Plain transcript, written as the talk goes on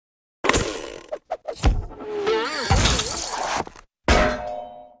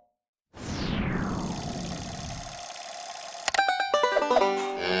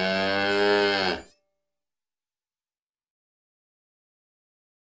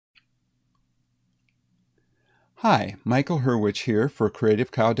Hi, Michael Hurwicz here for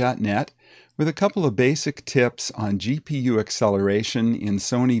CreativeCow.net with a couple of basic tips on GPU acceleration in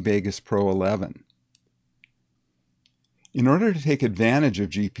Sony Vegas Pro 11. In order to take advantage of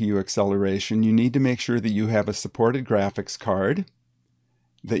GPU acceleration, you need to make sure that you have a supported graphics card,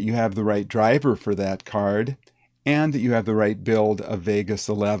 that you have the right driver for that card, and that you have the right build of Vegas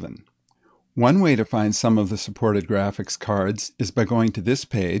 11. One way to find some of the supported graphics cards is by going to this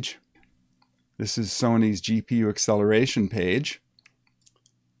page. This is Sony's GPU acceleration page,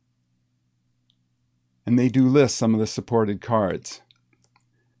 and they do list some of the supported cards.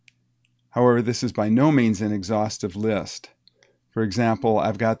 However, this is by no means an exhaustive list. For example,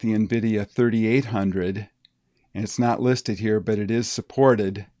 I've got the NVIDIA 3800, and it's not listed here, but it is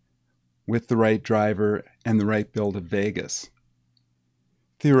supported with the right driver and the right build of Vegas.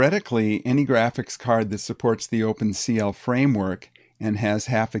 Theoretically, any graphics card that supports the OpenCL framework and has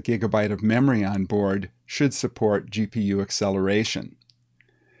half a gigabyte of memory on board should support GPU acceleration.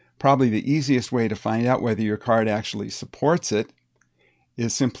 Probably the easiest way to find out whether your card actually supports it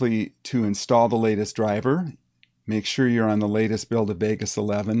is simply to install the latest driver, make sure you're on the latest build of Vegas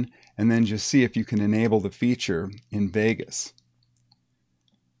 11, and then just see if you can enable the feature in Vegas.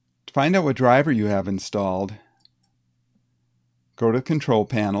 To find out what driver you have installed, go to the Control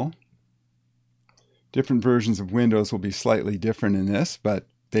Panel. Different versions of Windows will be slightly different in this, but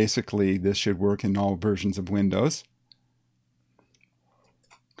basically this should work in all versions of Windows.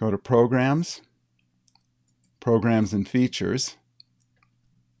 Go to Programs, Programs and Features,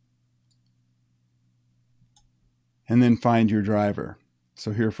 and then find your driver.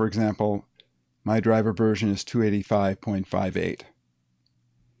 So here, for example, my driver version is 285.58.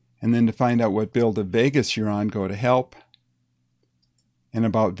 And then to find out what build of Vegas you're on, go to Help and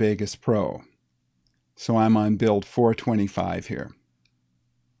About Vegas Pro. So I'm on build 425 here.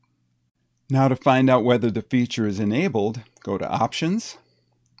 Now to find out whether the feature is enabled, go to Options,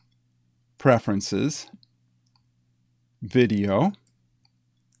 Preferences, Video,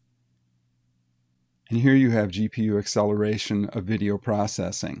 and here you have GPU acceleration of video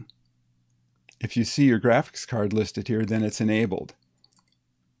processing. If you see your graphics card listed here, then it's enabled.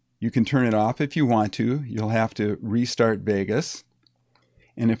 You can turn it off if you want to. You'll have to restart Vegas.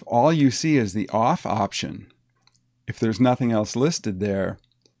 And if all you see is the off option, if there's nothing else listed there,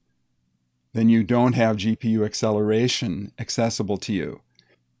 then you don't have GPU acceleration accessible to you.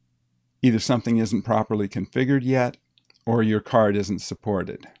 Either something isn't properly configured yet, or your card isn't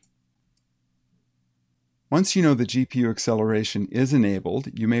supported. Once you know the GPU acceleration is enabled,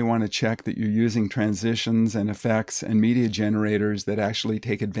 you may want to check that you're using transitions and effects and media generators that actually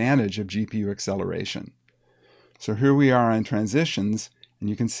take advantage of GPU acceleration. So here we are on transitions, and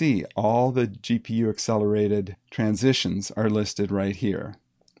you can see all the GPU accelerated transitions are listed right here.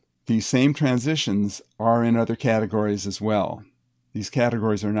 These same transitions are in other categories as well. These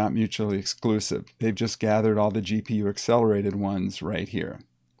categories are not mutually exclusive. They've just gathered all the GPU accelerated ones right here.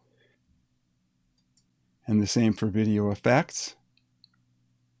 And the same for video effects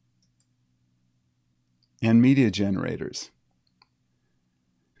and media generators.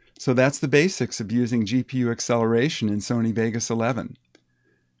 So that's the basics of using GPU acceleration in Sony Vegas 11.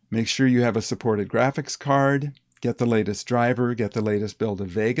 Make sure you have a supported graphics card, get the latest driver, get the latest build of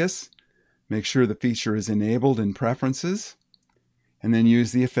Vegas, make sure the feature is enabled in Preferences, and then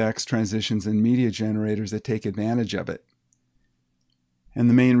use the effects, transitions, and media generators that take advantage of it. And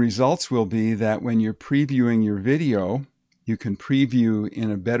the main results will be that when you're previewing your video, you can preview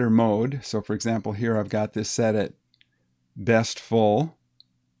in a better mode. So for example, here I've got this set at Best Full.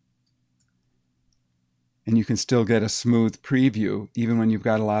 And you can still get a smooth preview even when you've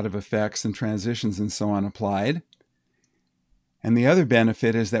got a lot of effects and transitions and so on applied. And the other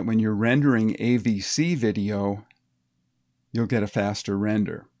benefit is that when you're rendering AVC video, you'll get a faster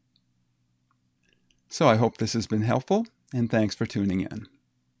render. So I hope this has been helpful, and thanks for tuning in.